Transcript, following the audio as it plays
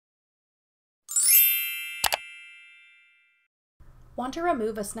Want to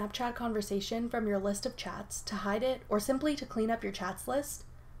remove a Snapchat conversation from your list of chats, to hide it, or simply to clean up your chats list?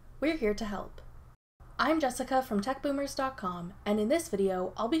 We're here to help. I'm Jessica from techboomers.com, and in this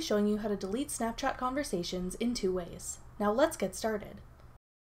video, I'll be showing you how to delete Snapchat conversations in 2 ways. Now let's get started.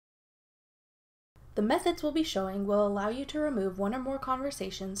 The methods we'll be showing will allow you to remove one or more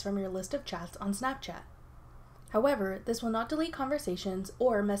conversations from your list of chats on Snapchat. However, this will not delete conversations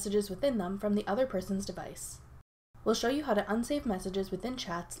or messages within them from the other person's device. We'll show you how to unsave messages within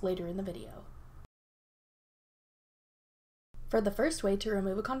chats later in the video. For the first way to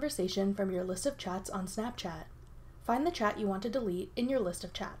remove a conversation from your list of chats on Snapchat, find the chat you want to delete in your list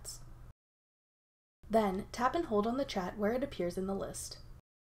of chats. Then, tap and hold on the chat where it appears in the list.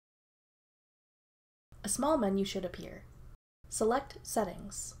 A small menu should appear. Select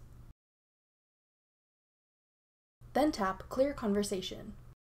Settings. Then tap Clear Conversation.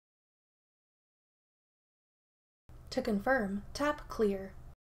 To confirm, tap Clear.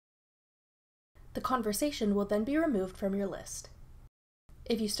 The conversation will then be removed from your list.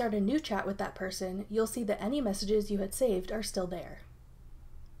 If you start a new chat with that person, you'll see that any messages you had saved are still there.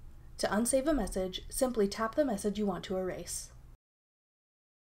 To unsave a message, simply tap the message you want to erase.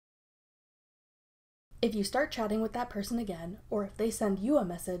 If you start chatting with that person again, or if they send you a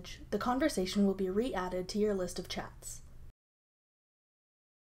message, the conversation will be re-added to your list of chats.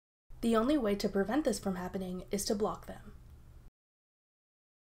 The only way to prevent this from happening is to block them.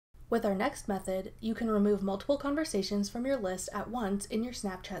 With our next method, you can remove multiple conversations from your list at once in your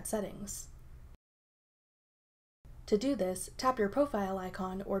Snapchat settings. To do this, tap your profile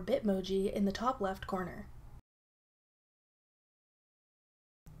icon or Bitmoji in the top left corner.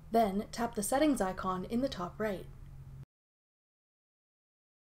 Then, tap the settings icon in the top right.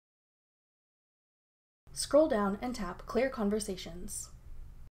 Scroll down and tap Clear Conversations.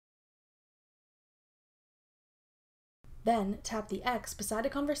 Then, tap the X beside a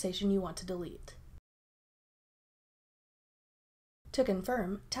conversation you want to delete. To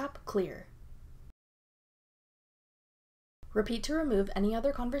confirm, tap Clear. Repeat to remove any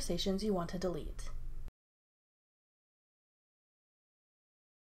other conversations you want to delete.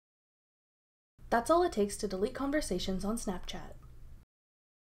 That's all it takes to delete conversations on Snapchat.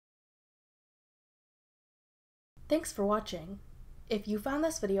 Thanks for watching. If you found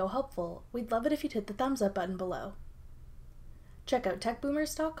this video helpful, we'd love it if you'd hit the thumbs up button below. Check out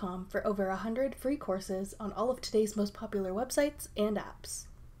techboomers.com for over 100 free courses on all of today's most popular websites and apps.